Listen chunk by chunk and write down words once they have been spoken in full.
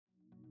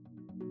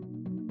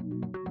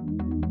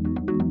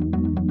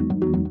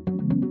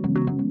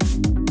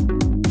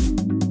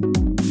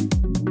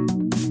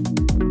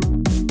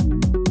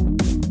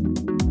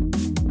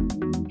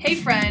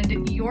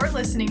You're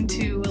listening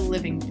to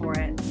Living For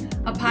It,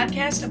 a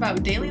podcast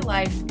about daily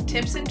life,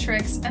 tips and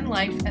tricks, and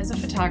life as a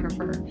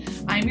photographer.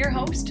 I'm your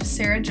host,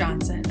 Sarah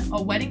Johnson,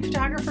 a wedding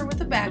photographer with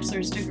a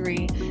bachelor's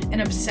degree,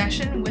 an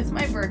obsession with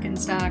my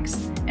Birkenstocks,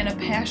 and a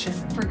passion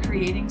for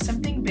creating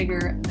something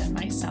bigger than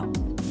myself.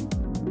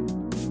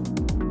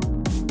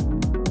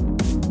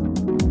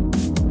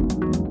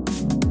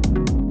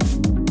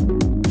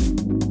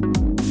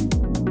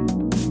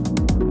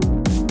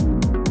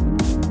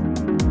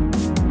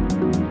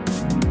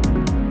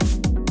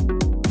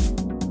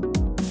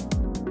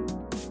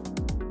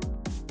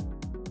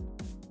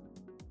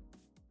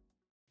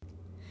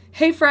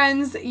 Hey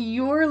friends,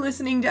 you're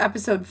listening to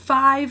episode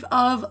 5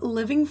 of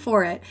Living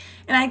For It,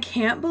 and I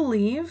can't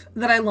believe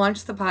that I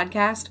launched the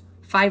podcast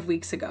 5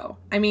 weeks ago.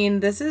 I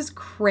mean, this is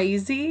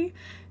crazy.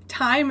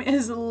 Time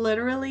is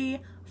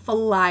literally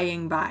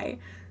flying by.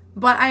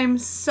 But I'm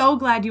so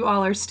glad you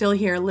all are still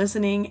here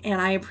listening,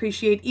 and I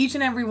appreciate each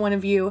and every one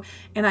of you,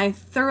 and I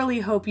thoroughly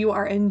hope you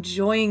are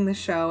enjoying the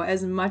show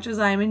as much as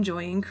I'm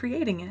enjoying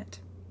creating it.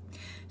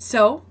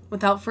 So,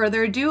 without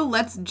further ado,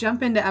 let's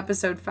jump into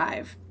episode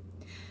 5.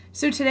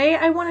 So today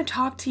I want to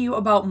talk to you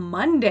about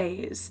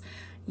Mondays.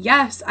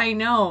 Yes, I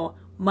know,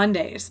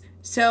 Mondays.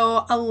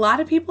 So a lot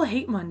of people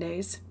hate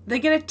Mondays. They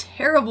get a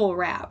terrible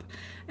rap.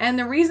 And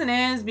the reason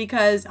is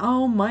because,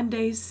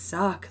 Mondays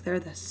suck.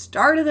 They're the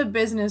start of the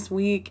business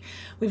week.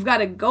 We've got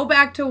to go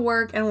back to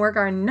work and work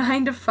our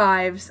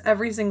 9-to-5s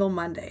every single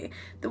Monday.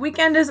 The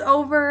weekend is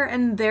over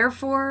and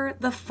therefore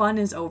the fun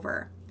is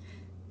over.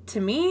 To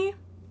me,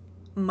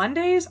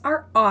 Mondays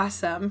are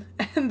awesome.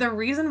 And the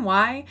reason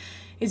why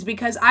is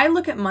because I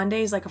look at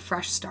Mondays like a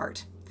fresh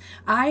start.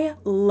 I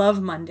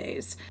love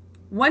Mondays.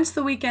 Once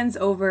the weekend's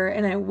over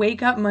and I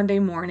wake up Monday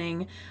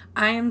morning,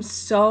 I am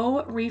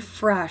so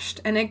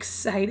refreshed and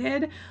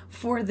excited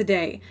for the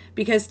day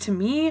because to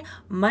me,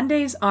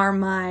 Mondays are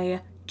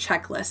my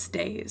checklist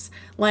days.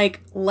 Like,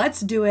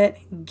 let's do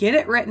it, get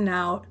it written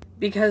out,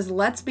 because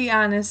let's be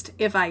honest,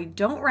 if I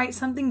don't write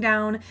something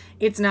down,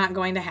 it's not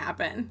going to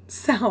happen.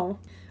 So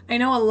I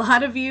know a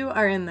lot of you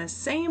are in the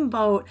same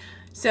boat.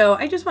 So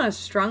I just want to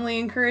strongly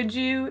encourage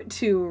you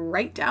to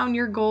write down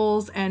your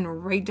goals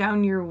and write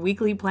down your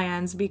weekly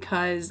plans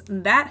because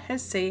that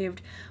has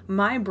saved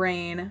my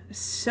brain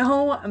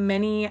so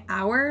many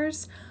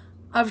hours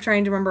of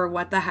trying to remember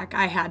what the heck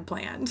I had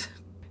planned.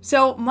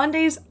 So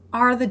Mondays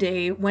are the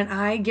day when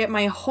I get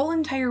my whole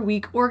entire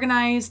week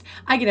organized,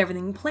 I get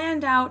everything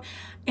planned out,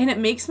 and it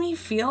makes me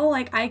feel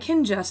like I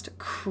can just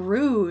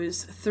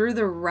cruise through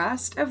the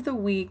rest of the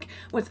week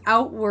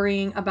without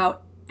worrying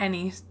about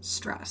any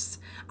stress.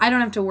 I don't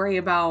have to worry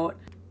about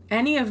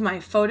any of my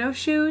photo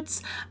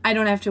shoots. I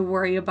don't have to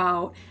worry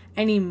about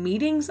any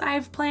meetings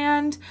I've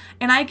planned.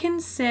 And I can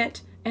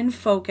sit and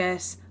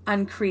focus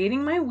on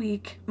creating my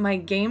week, my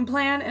game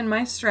plan, and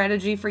my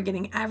strategy for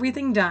getting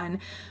everything done.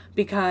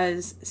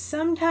 Because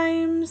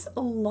sometimes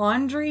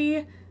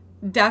laundry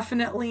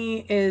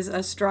definitely is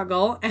a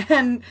struggle.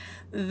 And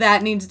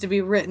that needs to be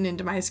written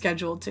into my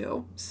schedule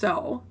too.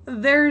 So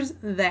there's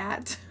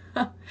that.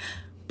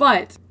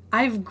 But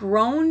I've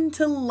grown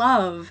to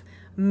love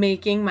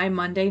making my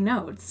Monday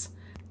notes.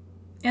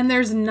 And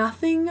there's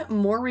nothing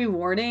more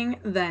rewarding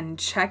than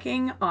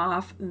checking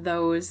off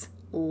those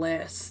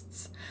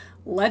lists.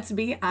 Let's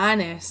be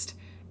honest.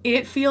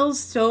 It feels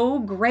so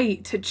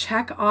great to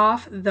check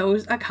off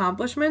those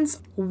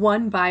accomplishments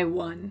one by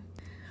one.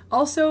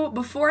 Also,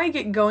 before I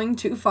get going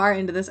too far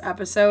into this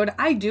episode,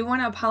 I do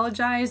want to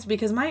apologize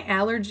because my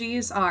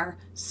allergies are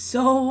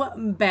so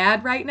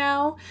bad right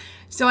now.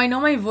 So I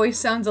know my voice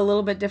sounds a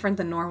little bit different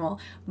than normal,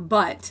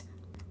 but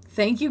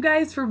thank you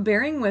guys for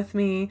bearing with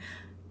me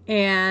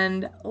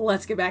and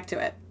let's get back to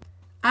it.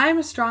 I'm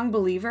a strong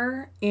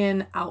believer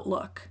in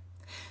outlook.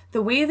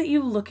 The way that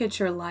you look at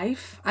your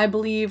life, I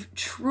believe,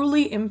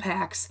 truly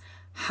impacts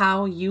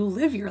how you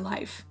live your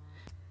life.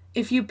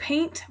 If you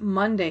paint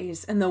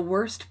Mondays in the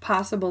worst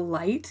possible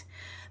light,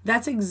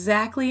 that's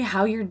exactly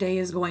how your day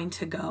is going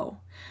to go.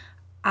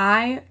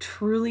 I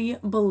truly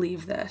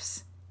believe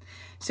this.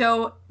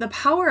 So the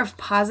power of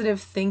positive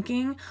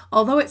thinking,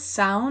 although it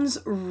sounds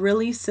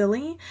really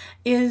silly,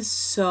 is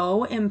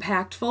so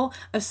impactful,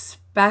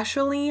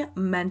 especially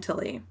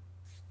mentally.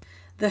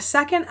 The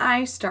second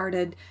I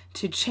started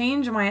to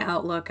change my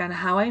outlook on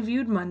how I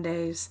viewed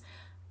Mondays,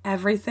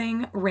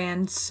 everything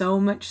ran so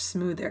much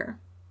smoother.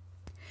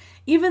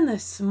 Even the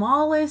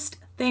smallest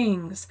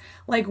things,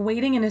 like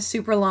waiting in a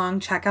super long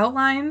checkout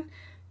line,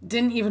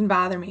 didn't even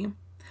bother me.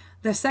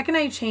 The second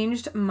I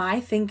changed my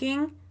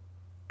thinking,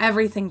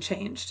 everything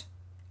changed.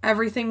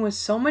 Everything was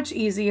so much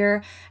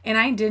easier, and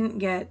I didn't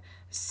get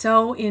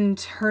so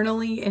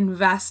internally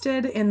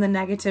invested in the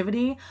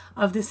negativity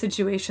of the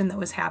situation that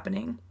was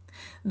happening.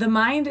 The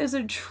mind is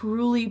a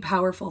truly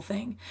powerful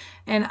thing,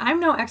 and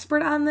I'm no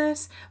expert on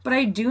this, but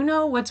I do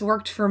know what's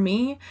worked for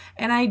me,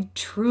 and I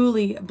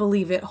truly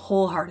believe it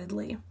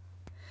wholeheartedly.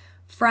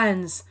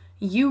 Friends,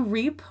 you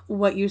reap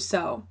what you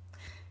sow.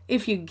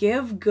 If you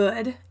give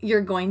good,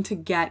 you're going to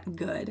get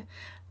good.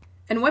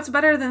 And what's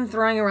better than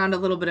throwing around a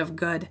little bit of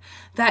good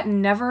that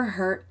never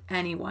hurt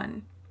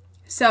anyone?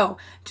 So,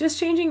 just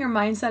changing your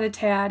mindset a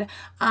tad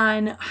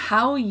on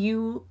how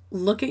you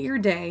look at your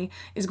day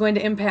is going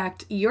to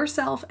impact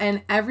yourself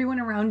and everyone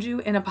around you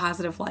in a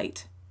positive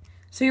light.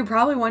 So you're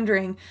probably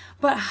wondering,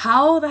 but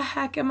how the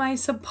heck am I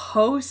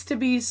supposed to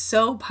be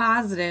so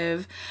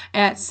positive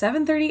at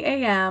 7:30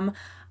 a.m.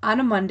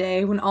 on a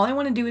Monday when all I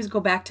want to do is go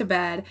back to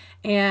bed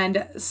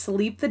and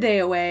sleep the day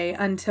away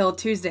until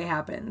Tuesday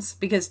happens?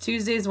 Because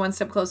Tuesday is one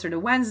step closer to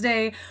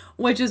Wednesday,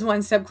 which is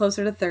one step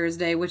closer to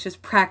Thursday, which is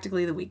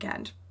practically the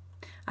weekend.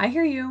 I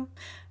hear you.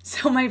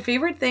 So my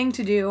favorite thing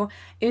to do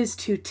is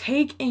to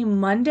take a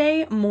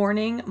Monday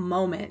morning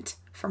moment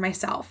for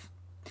myself.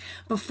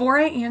 Before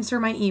I answer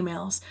my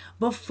emails,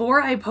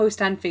 before I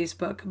post on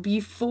Facebook,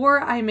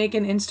 before I make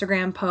an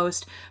Instagram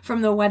post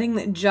from the wedding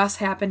that just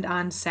happened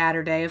on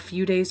Saturday, a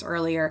few days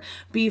earlier,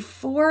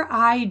 before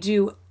I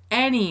do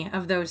any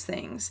of those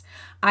things,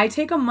 I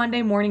take a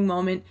Monday morning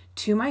moment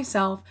to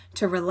myself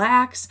to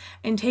relax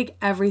and take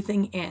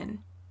everything in.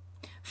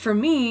 For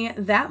me,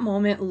 that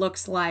moment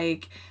looks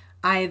like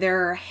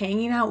either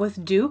hanging out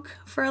with Duke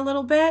for a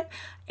little bit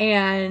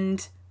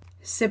and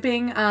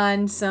sipping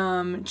on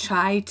some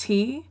chai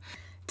tea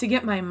to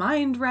get my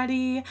mind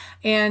ready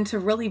and to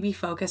really be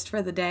focused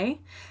for the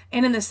day.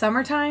 And in the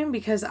summertime,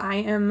 because I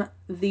am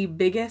the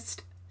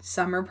biggest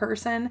summer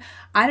person,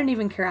 I don't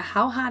even care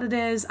how hot it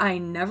is. I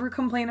never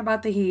complain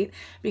about the heat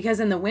because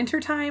in the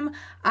wintertime,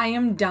 I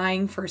am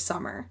dying for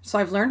summer. So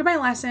I've learned my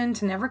lesson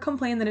to never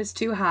complain that it's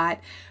too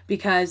hot,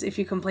 because if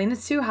you complain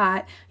it's too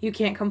hot, you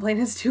can't complain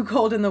it's too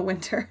cold in the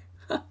winter.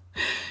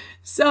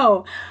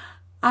 So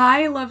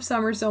I love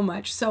summer so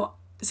much. So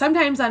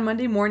sometimes on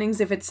Monday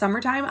mornings, if it's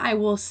summertime, I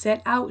will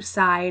sit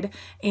outside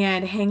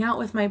and hang out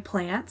with my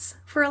plants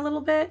for a little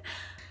bit.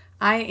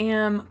 I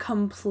am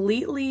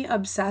completely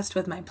obsessed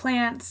with my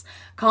plants.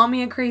 Call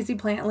me a crazy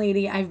plant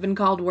lady. I've been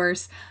called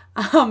worse.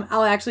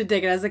 I'll actually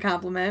take it as a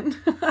compliment.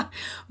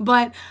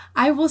 But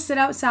I will sit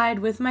outside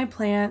with my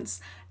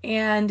plants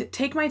and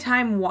take my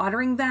time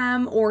watering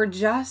them or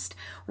just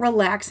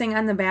relaxing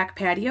on the back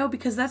patio,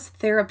 because that's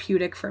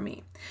therapeutic for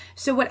me.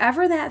 So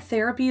whatever that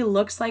therapy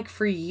looks like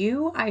for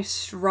you, I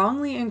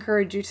strongly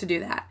encourage you to do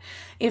that.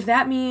 If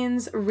that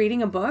means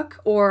reading a book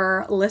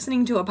or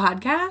listening to a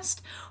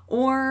podcast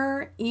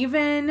or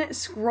even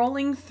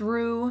scrolling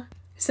through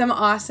some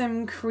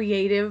awesome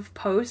creative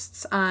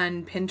posts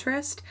on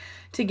Pinterest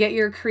to get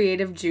your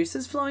creative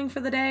juices flowing for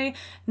the day,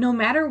 no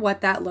matter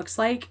what that looks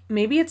like,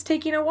 maybe it's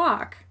taking a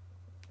walk.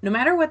 No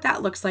matter what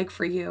that looks like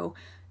for you,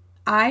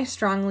 I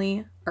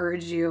strongly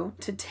urge you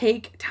to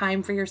take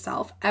time for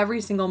yourself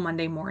every single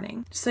Monday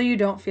morning so you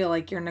don't feel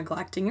like you're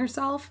neglecting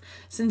yourself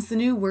since the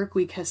new work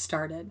week has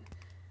started.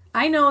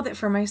 I know that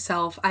for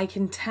myself, I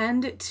can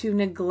tend to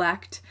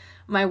neglect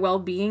my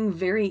well-being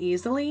very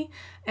easily,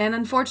 and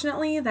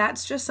unfortunately,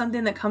 that's just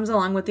something that comes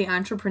along with the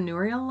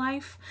entrepreneurial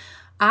life.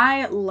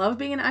 I love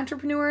being an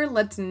entrepreneur.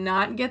 Let's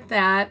not get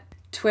that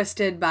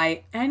twisted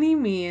by any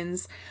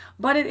means,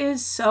 but it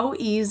is so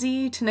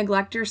easy to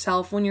neglect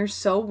yourself when you're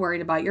so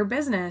worried about your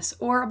business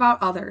or about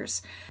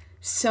others.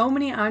 So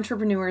many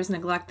entrepreneurs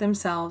neglect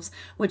themselves,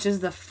 which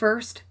is the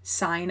first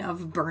sign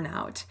of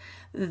burnout.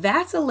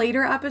 That's a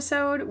later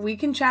episode. We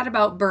can chat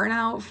about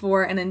burnout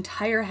for an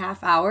entire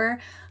half hour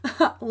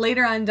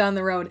later on down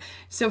the road.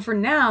 So for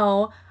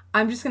now,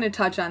 I'm just going to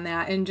touch on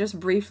that and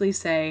just briefly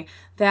say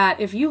that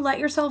if you let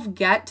yourself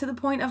get to the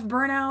point of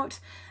burnout,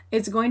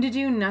 it's going to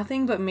do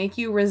nothing but make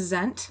you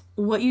resent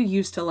what you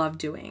used to love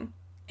doing.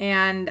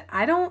 And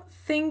I don't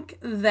think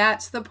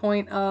that's the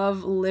point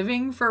of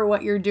living for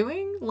what you're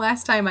doing,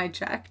 last time I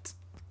checked.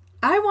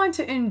 I want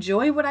to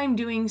enjoy what I'm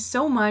doing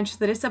so much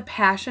that it's a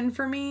passion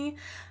for me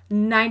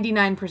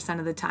 99%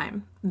 of the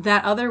time.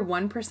 That other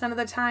 1% of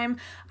the time,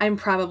 I'm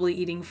probably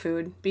eating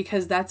food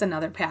because that's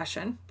another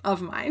passion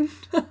of mine.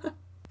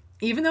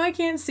 Even though I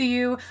can't see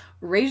you,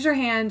 raise your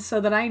hand so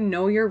that I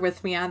know you're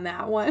with me on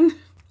that one.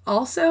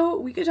 Also,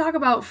 we could talk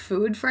about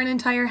food for an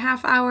entire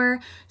half hour,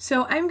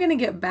 so I'm going to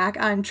get back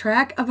on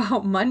track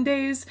about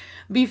Mondays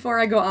before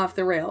I go off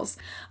the rails.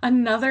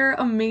 Another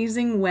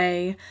amazing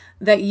way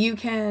that you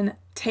can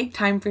take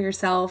time for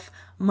yourself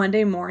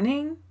Monday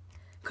morning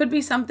could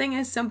be something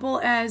as simple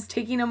as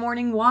taking a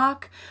morning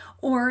walk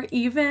or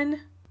even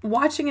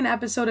watching an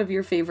episode of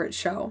your favorite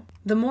show.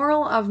 The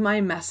moral of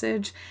my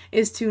message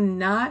is to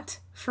not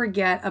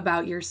forget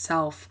about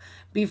yourself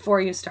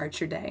before you start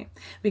your day.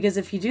 Because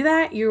if you do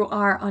that, you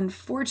are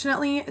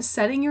unfortunately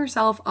setting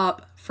yourself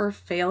up for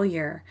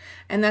failure.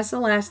 And that's the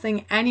last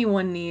thing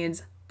anyone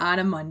needs on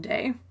a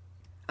Monday.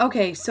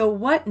 Okay, so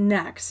what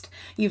next?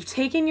 You've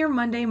taken your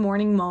Monday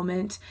morning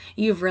moment,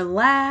 you've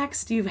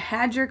relaxed, you've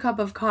had your cup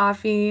of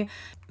coffee,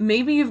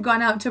 maybe you've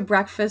gone out to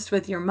breakfast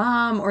with your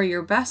mom or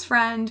your best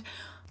friend.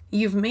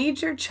 You've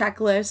made your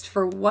checklist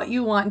for what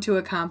you want to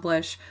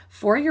accomplish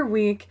for your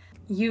week.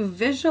 You've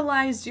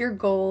visualized your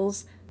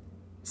goals.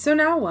 So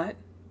now what?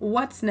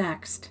 What's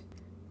next?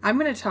 I'm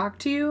going to talk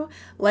to you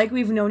like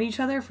we've known each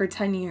other for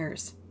 10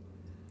 years.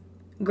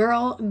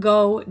 Girl,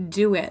 go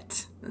do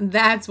it.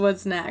 That's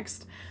what's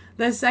next.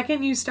 The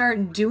second you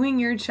start doing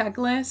your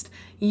checklist,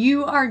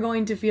 you are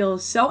going to feel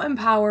so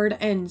empowered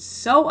and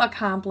so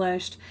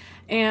accomplished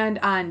and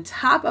on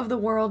top of the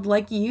world,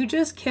 like you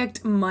just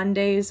kicked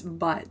Monday's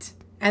butt.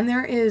 And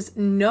there is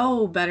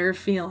no better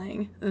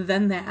feeling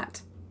than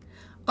that.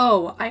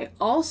 Oh, I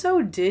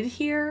also did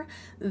hear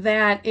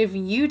that if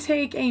you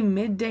take a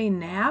midday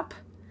nap,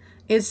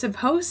 it's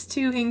supposed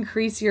to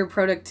increase your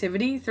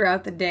productivity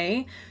throughout the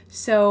day.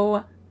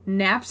 So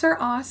naps are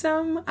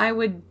awesome. I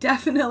would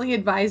definitely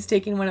advise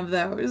taking one of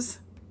those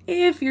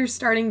if you're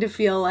starting to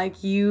feel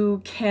like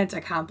you can't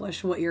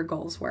accomplish what your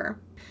goals were.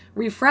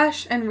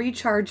 Refresh and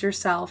recharge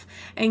yourself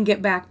and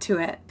get back to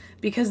it,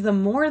 because the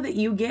more that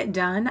you get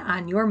done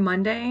on your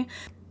Monday,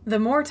 the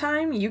more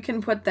time you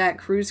can put that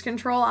cruise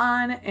control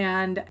on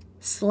and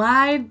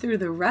slide through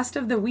the rest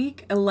of the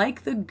week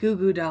like the Goo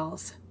Goo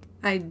Dolls.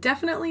 I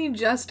definitely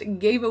just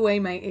gave away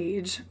my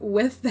age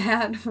with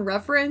that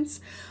reference,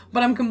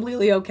 but I'm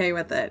completely okay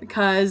with it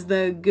because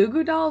the Goo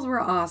Goo Dolls were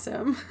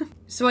awesome.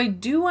 So I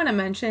do want to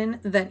mention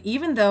that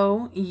even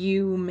though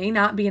you may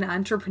not be an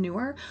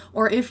entrepreneur,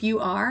 or if you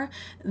are,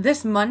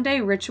 this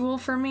Monday ritual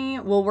for me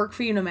will work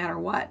for you no matter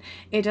what.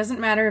 It doesn't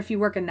matter if you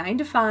work a 9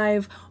 to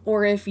 5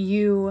 or if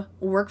you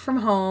work from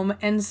home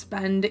and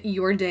spend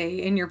your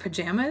day in your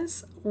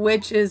pajamas,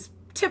 which is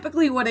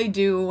typically what I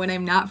do when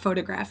I'm not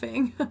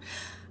photographing.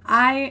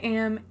 I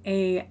am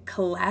a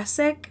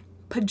classic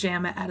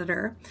pajama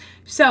editor.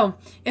 So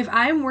if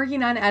I'm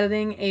working on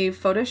editing a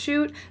photo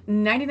shoot,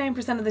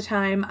 99% of the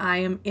time I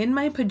am in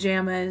my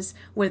pajamas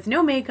with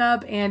no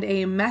makeup and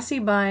a messy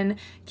bun,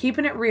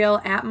 keeping it real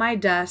at my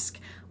desk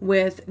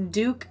with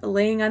Duke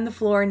laying on the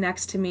floor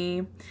next to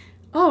me.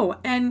 Oh,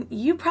 and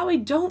you probably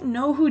don't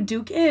know who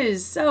Duke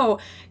is. So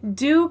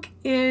Duke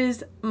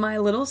is my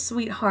little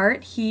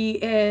sweetheart.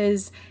 He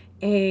is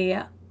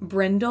a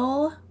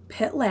brindle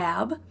pit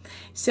lab.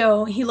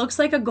 So he looks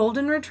like a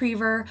golden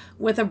retriever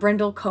with a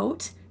brindle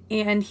coat,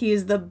 and he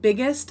is the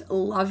biggest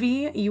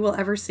lovey you will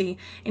ever see.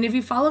 And if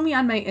you follow me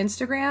on my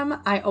Instagram,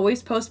 I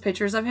always post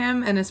pictures of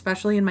him, and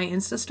especially in my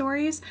Insta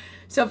stories.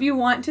 So if you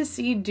want to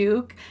see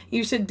Duke,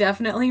 you should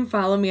definitely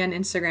follow me on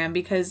Instagram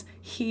because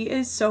he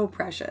is so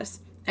precious.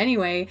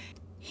 Anyway,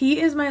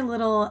 he is my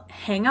little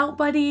hangout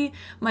buddy,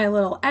 my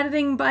little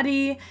editing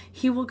buddy.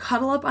 He will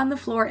cuddle up on the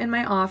floor in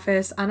my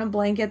office on a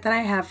blanket that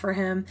I have for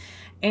him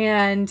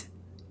and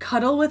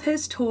cuddle with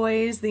his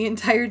toys the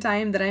entire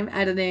time that I'm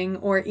editing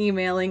or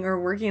emailing or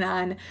working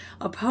on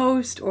a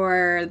post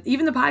or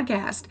even the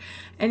podcast.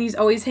 And he's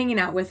always hanging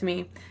out with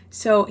me.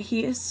 So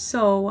he is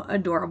so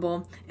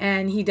adorable,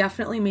 and he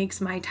definitely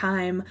makes my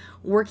time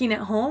working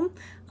at home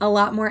a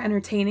lot more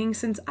entertaining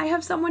since I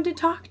have someone to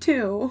talk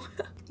to.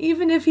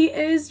 Even if he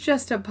is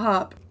just a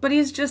pup. But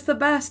he's just the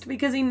best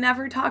because he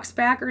never talks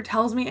back or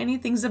tells me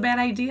anything's a bad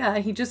idea.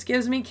 He just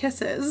gives me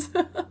kisses.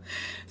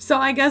 So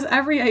I guess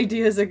every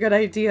idea is a good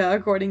idea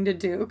according to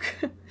Duke.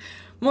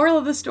 Moral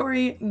of the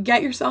story,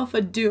 get yourself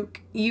a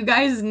Duke. You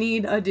guys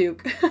need a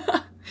Duke.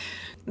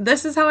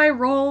 This is how I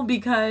roll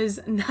because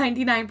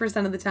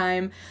 99% of the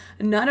time,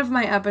 none of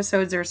my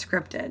episodes are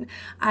scripted.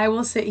 I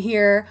will sit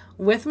here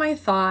with my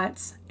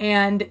thoughts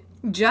and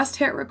just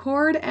hit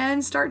record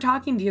and start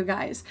talking to you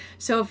guys.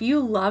 So if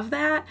you love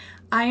that,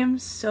 I am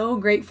so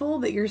grateful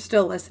that you're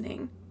still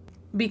listening,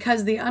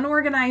 because the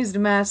unorganized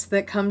mess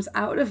that comes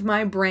out of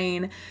my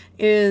brain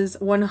is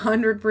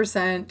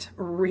 100%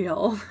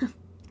 real.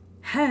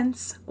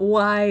 Hence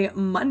why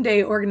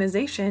Monday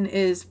organization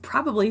is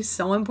probably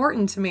so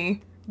important to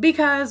me,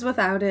 because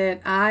without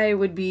it, I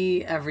would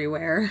be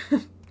everywhere.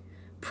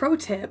 Pro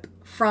tip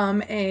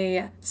from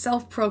a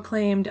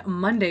self-proclaimed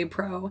Monday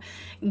pro: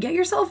 get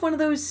yourself one of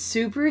those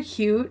super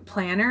cute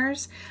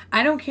planners.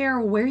 I don't care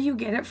where you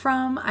get it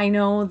from. I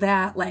know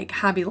that like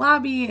Hobby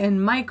Lobby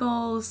and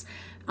Michaels,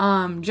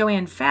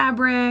 Joann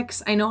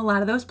Fabrics, I know a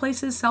lot of those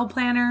places sell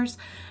planners,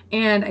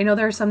 and I know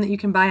there are some that you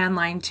can buy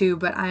online too,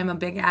 but I'm a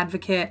big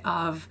advocate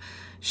of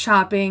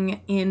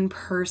shopping in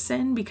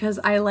person because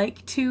I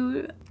like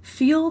to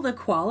feel the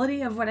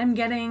quality of what I'm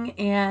getting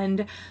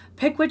and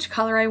pick which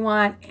color I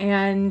want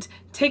and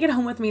take it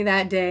home with me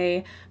that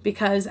day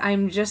because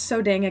I'm just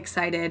so dang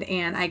excited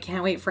and I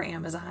can't wait for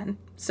Amazon.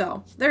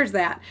 So there's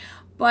that.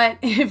 But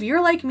if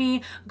you're like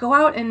me, go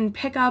out and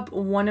pick up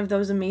one of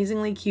those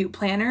amazingly cute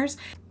planners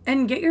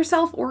and get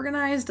yourself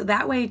organized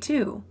that way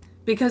too.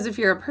 Because if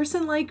you're a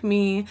person like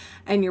me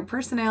and your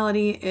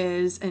personality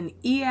is an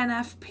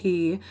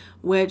ENFP,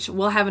 which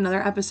we'll have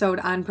another episode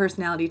on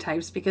personality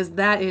types because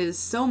that is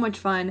so much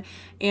fun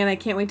and I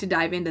can't wait to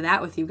dive into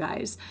that with you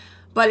guys.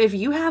 But if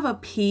you have a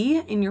P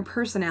in your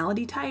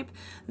personality type,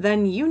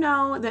 then you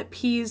know that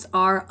Ps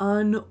are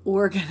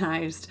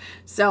unorganized.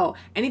 So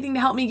anything to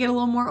help me get a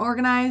little more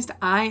organized,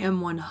 I am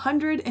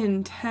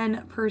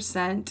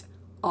 110%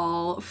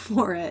 all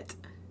for it.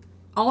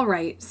 All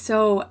right,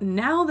 so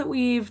now that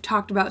we've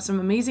talked about some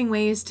amazing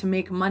ways to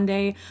make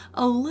Monday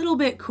a little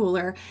bit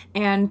cooler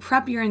and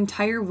prep your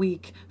entire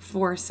week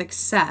for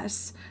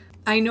success,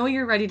 I know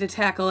you're ready to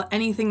tackle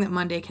anything that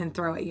Monday can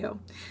throw at you.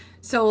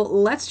 So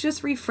let's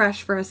just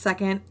refresh for a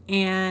second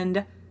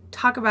and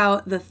talk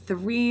about the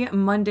 3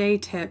 Monday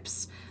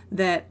tips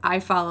that I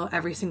follow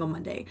every single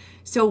Monday.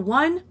 So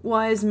one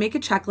was make a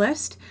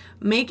checklist.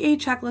 Make a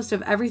checklist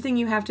of everything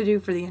you have to do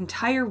for the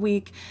entire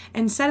week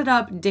and set it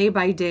up day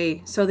by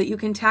day so that you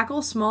can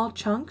tackle small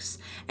chunks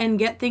and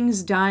get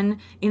things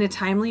done in a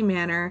timely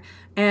manner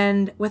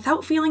and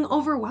without feeling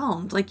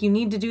overwhelmed, like you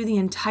need to do the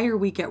entire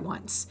week at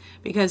once,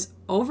 because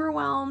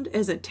overwhelmed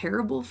is a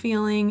terrible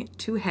feeling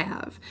to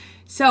have.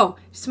 So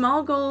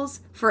small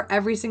goals for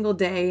every single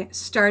day,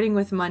 starting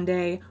with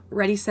Monday.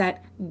 Ready,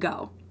 set,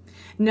 go.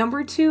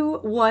 Number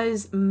 2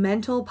 was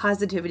mental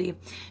positivity.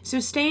 So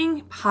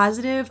staying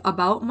positive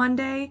about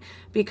Monday,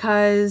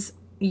 because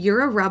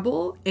you're a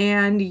rebel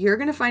and you're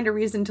going to find a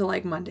reason to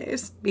like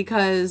Mondays,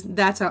 because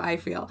that's how I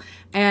feel.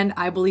 And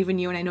I believe in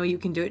you and I know you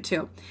can do it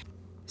too.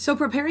 So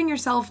preparing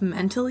yourself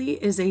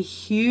mentally is a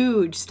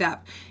huge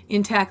step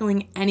in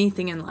tackling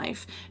anything in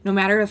life, no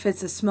matter if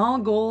it's a small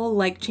goal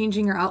like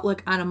changing your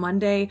outlook on a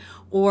Monday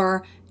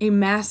or a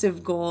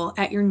massive goal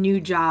at your new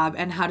job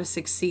and how to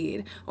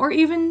succeed, or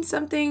even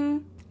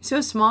something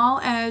so small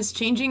as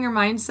changing your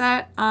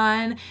mindset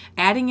on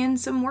adding in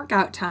some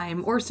workout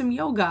time or some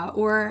yoga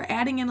or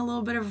adding in a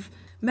little bit of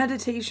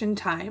meditation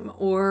time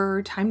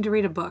or time to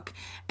read a book.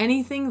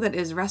 Anything that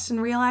is rest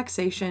and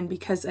relaxation,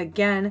 because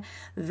again,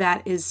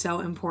 that is so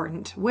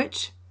important,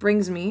 which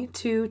brings me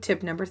to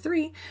tip number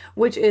 3,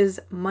 which is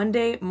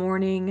Monday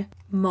morning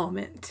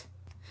moment.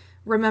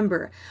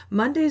 Remember,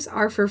 Mondays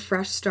are for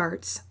fresh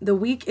starts. The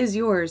week is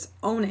yours.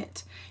 Own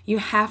it. You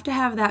have to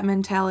have that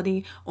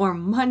mentality or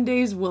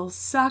Mondays will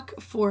suck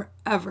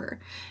forever.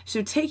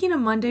 So taking a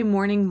Monday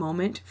morning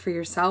moment for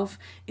yourself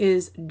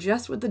is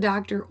just what the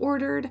doctor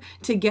ordered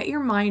to get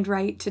your mind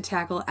right to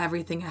tackle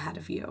everything ahead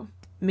of you.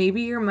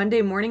 Maybe your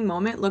Monday morning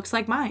moment looks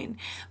like mine.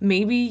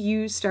 Maybe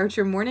you start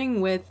your morning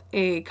with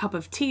a cup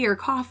of tea or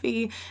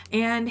coffee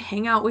and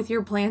hang out with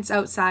your plants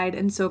outside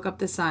and soak up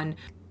the sun.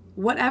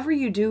 Whatever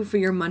you do for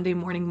your Monday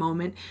morning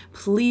moment,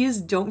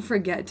 please don't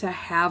forget to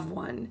have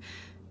one.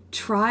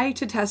 Try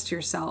to test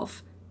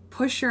yourself.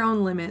 Push your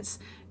own limits.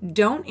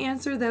 Don't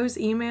answer those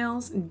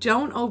emails.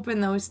 Don't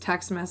open those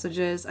text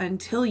messages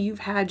until you've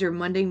had your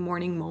Monday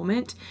morning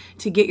moment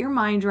to get your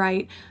mind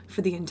right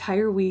for the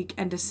entire week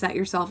and to set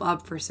yourself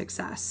up for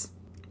success.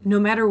 No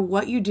matter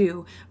what you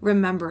do,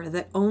 remember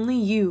that only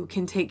you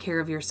can take care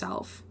of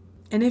yourself.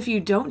 And if you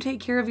don't take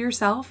care of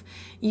yourself,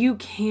 you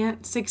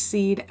can't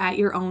succeed at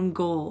your own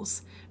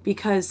goals,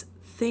 because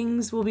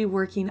things will be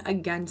working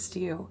against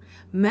you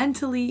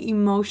mentally,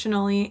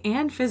 emotionally,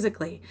 and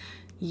physically.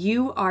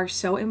 You are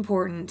so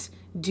important.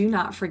 Do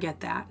not forget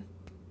that.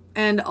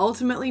 And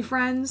ultimately,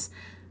 friends,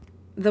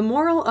 the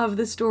moral of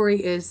the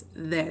story is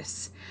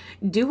this: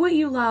 do what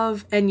you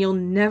love and you'll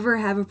never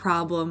have a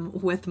problem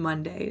with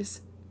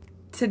Mondays.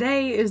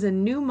 Today is a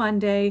new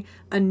Monday,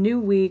 a new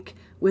week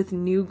with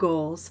new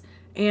goals.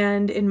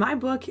 And in my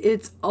book,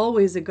 it's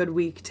always a good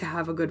week to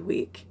have a good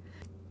week.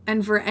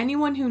 And for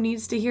anyone who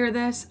needs to hear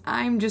this,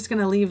 I'm just going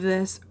to leave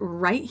this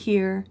right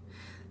here.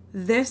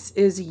 This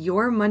is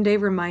your Monday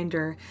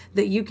reminder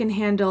that you can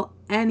handle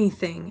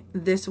anything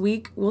this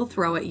week will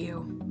throw at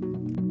you.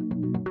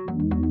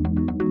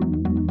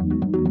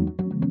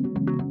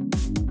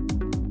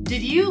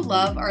 Did you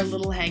love our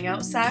little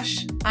hangout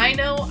sesh? I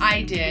know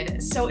I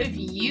did. So if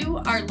you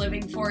are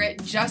living for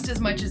it just as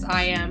much as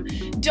I am,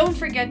 don't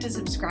forget to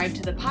subscribe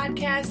to the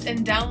podcast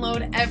and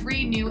download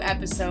every new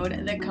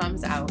episode that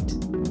comes out.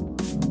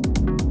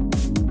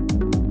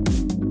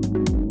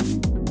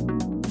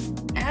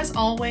 As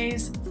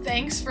always,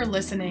 thanks for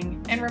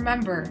listening. And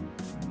remember,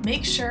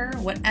 make sure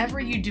whatever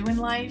you do in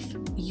life,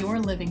 you're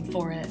living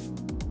for it.